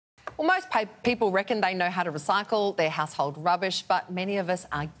Well, most people reckon they know how to recycle their household rubbish, but many of us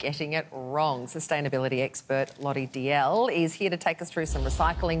are getting it wrong. Sustainability expert Lottie Dalziel is here to take us through some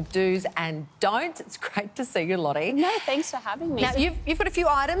recycling do's and don'ts. It's great to see you, Lottie. No, thanks for having me. Now, you've got a few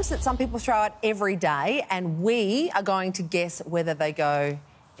items that some people throw out every day, and we are going to guess whether they go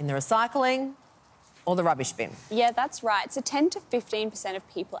in the recycling or the rubbish bin. Yeah, that's right. So 10 to 15% of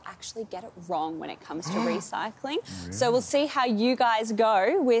people actually get it wrong when it comes to recycling. Really? So we'll see how you guys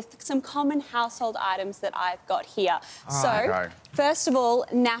go with some common household items that I've got here. First of all,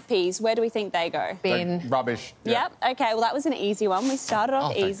 nappies. Where do we think they go? Bin. Rubbish. Yep. OK, well, that was an easy one. We started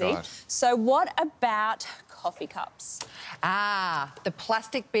off easy. God. So what about coffee cups? The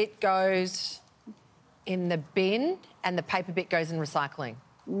plastic bit goes in the bin and the paper bit goes in recycling.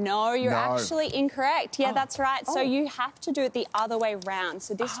 No, you're actually incorrect. Yeah, that's right. So you have to do it the other way round.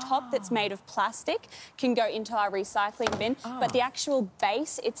 So this top that's made of plastic can go into our recycling bin, but the actual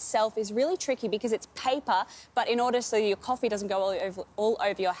base itself is really tricky because it's paper, but in order so your coffee doesn't go all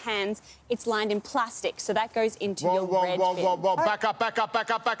over your hands, it's lined in plastic, so that goes into your red bin. Whoa. Back up,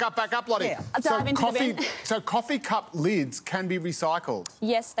 Lottie. Yeah. Dive into the bin. So coffee cup lids can be recycled?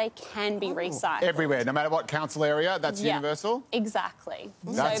 Yes, they can be recycled. Everywhere, no matter what council area, that's universal? Exactly.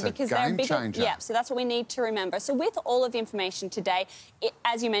 That's a game changer. Yeah, so that's what we need to remember. So with all of the information today,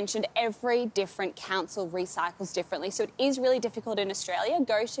 as you mentioned, every different council recycles differently. So it is really difficult in Australia.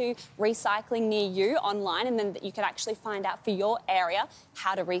 Go to recycling near you online and then you can actually find out for your area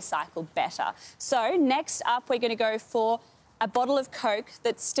how to recycle better. So next up, we're going to go for a bottle of Coke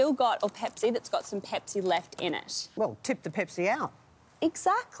that's still got, or Pepsi, that's got some Pepsi left in it. Well, tip the Pepsi out.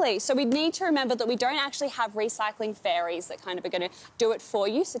 Exactly. So we need to remember that we don't actually have recycling fairies that kind of are going to do it for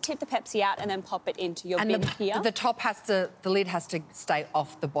you. So tip the Pepsi out and then pop it into your bin here. The lid has to stay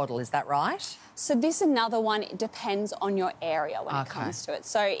off the bottle, is that right? So this another one, it depends on your area when it comes to it.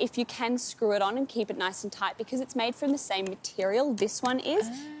 So if you can screw it on and keep it nice and tight because it's made from the same material this one is,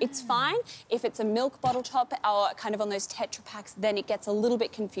 it's fine. If it's a milk bottle top or kind of on those Tetra Packs, then it gets a little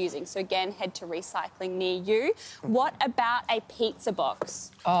bit confusing. So again, head to recycling near you. What about a pizza box?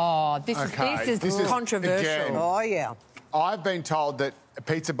 Oh, this is controversial. Again, Oh, yeah. I've been told that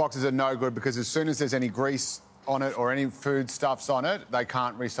pizza boxes are no good because as soon as there's any grease on it or any food stuffs on it, they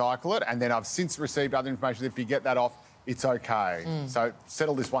can't recycle it. And then I've since received other information that if you get that off, it's OK. So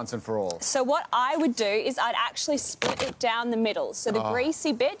settle this once and for all. So what I would do is I'd actually split it down the middle. So the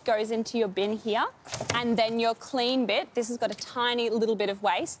greasy bit goes into your bin here, and then your clean bit, this has got a tiny little bit of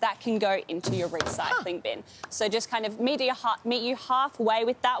waste, that can go into your recycling bin. So just kind of meet you halfway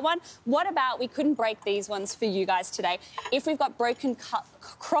with that one. What about, we couldn't break these ones for you guys today. If we've got broken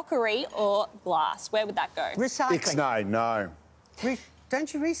crockery or glass, where would that go? Recycling. Ixnay, no.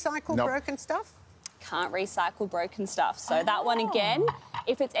 Don't you recycle broken stuff? Can't recycle broken stuff. So that one again,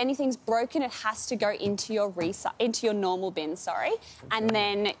 if anything's broken, it has to go into your normal bin, sorry. And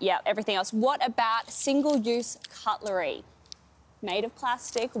then, everything else. What about single-use cutlery? Made of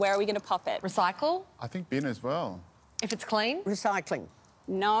plastic, where are we going to pop it? Recycle? I think bin as well. If it's clean? Recycling.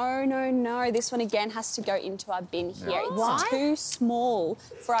 No. This one again has to go into our bin here. It's too small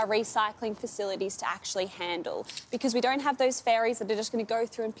for our recycling facilities to actually handle because we don't have those fairies that are just going to go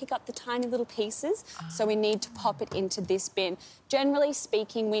through and pick up the tiny little pieces. So we need to pop it into this bin. Generally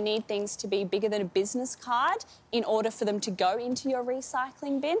speaking, we need things to be bigger than a business card in order for them to go into your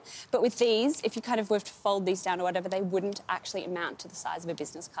recycling bin. But with these, if you kind of were to fold these down or whatever, they wouldn't actually amount to the size of a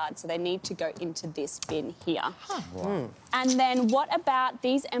business card. So they need to go into this bin here. And then what about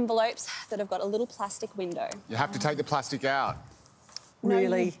these envelopes that have got a little plastic window? You have to take the plastic out. Really?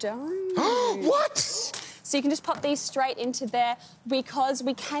 No, you don't. What? So you can just pop these straight into there because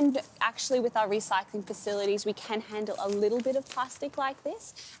we can actually, with our recycling facilities, we can handle a little bit of plastic like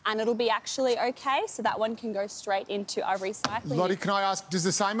this and it'll be actually OK. So that one can go straight into our recycling. Lottie, can I ask, does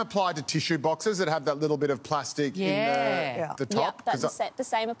the same apply to tissue boxes that have that little bit of plastic in the top? Yep, the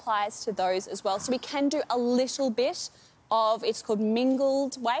same applies to those as well. So we can do a little bit of, it's called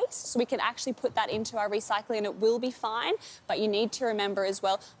mingled waste, so we can actually put that into our recycling and it will be fine, but you need to remember as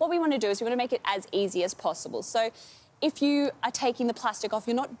well, what we want to do is we want to make it as easy as possible. So if you are taking the plastic off,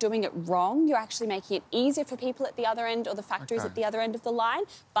 you're not doing it wrong, you're actually making it easier for people at the other end or the factories at the other end of the line,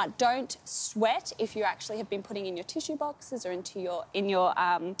 but don't sweat if you actually have been putting in your tissue boxes or into your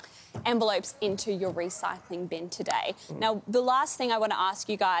envelopes into your recycling bin today. Now, the last thing I want to ask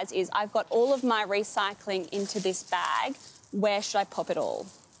you guys is I've got all of my recycling into this bag. Where should I pop it all?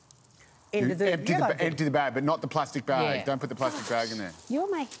 into the yellow bin. Empty the bag, but not the plastic bag. Yeah. Don't put the plastic bag in there. You're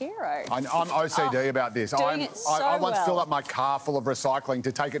my hero. I'm OCD about this. Doing it so I once well. filled up my car full of recycling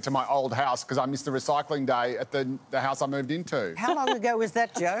to take it to my old house because I missed the recycling day at the house I moved into. How long ago was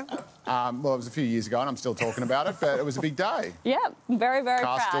that, Joe? Well, it was a few years ago and I'm still talking about it, but it was a big day. Yeah, very, very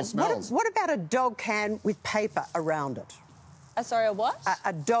Car proud. still smells. What about a dog can with paper around it? Sorry, a what?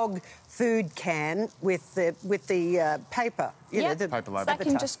 A dog food can with the paper. You know, the Paper label. That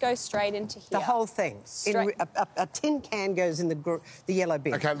can just go straight into here. The whole thing. Straight- A tin can goes in the yellow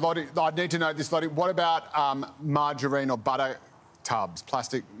bin. OK, Lottie, I need to know this, Lottie. What about margarine or butter tubs?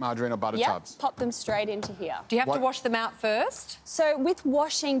 Plastic margarine or butter tubs? Pop them straight into here. Do you have to What- wash them out first? So with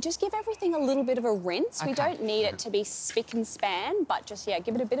washing, just give everything a little bit of a rinse. We Okay. don't need it to be spick and span, but just,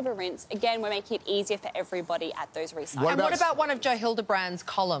 give it a bit of a rinse. Again, we're making it easier for everybody at those recycling. What And what about- about one of Joe Hildebrand's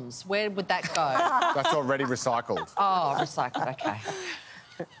columns? Where would that go? That's already recycled. Oh, recycled, OK.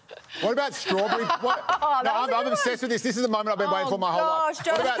 What about strawberry? I'm obsessed with this. This is the moment I've been waiting for my whole life.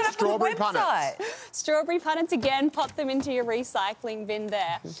 Joe, What let's about put it up strawberry on the punnets? website. Strawberry punnets, again, pop them into your recycling bin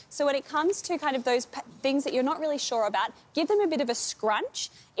there. So when it comes to kind of those things that you're not really sure about, give them a bit of a scrunch.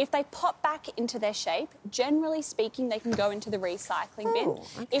 If they pop back into their shape, generally speaking, they can go into the recycling bin. Oh,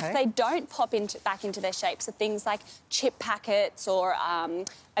 okay. If they don't pop back into their shape, so things like chip packets or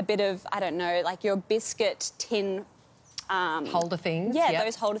a bit of, I don't know, like your biscuit tin Holder things. yeah, yep.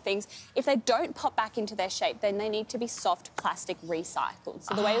 those holder things. If they don't pop back into their shape, then they need to be soft plastic recycled.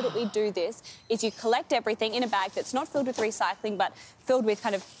 So the way that we do this is you collect everything in a bag that's not filled with recycling, but filled with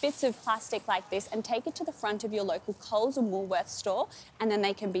kind of bits of plastic like this, and take it to the front of your local Coles or Woolworths store, and then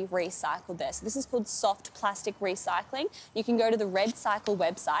they can be recycled there. So this is called soft plastic recycling. You can go to the Red Cycle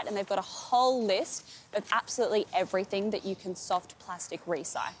website, and they've got a whole list of absolutely everything that you can soft plastic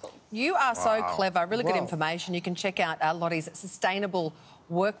recycle. You are so clever. Really good Wow. information. You can check out Lottie's sustainable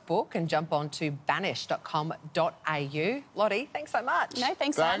workbook and jump on to banish.com.au. Lottie, thanks so much. No,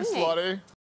 thanks for having Thanks, me. Lottie.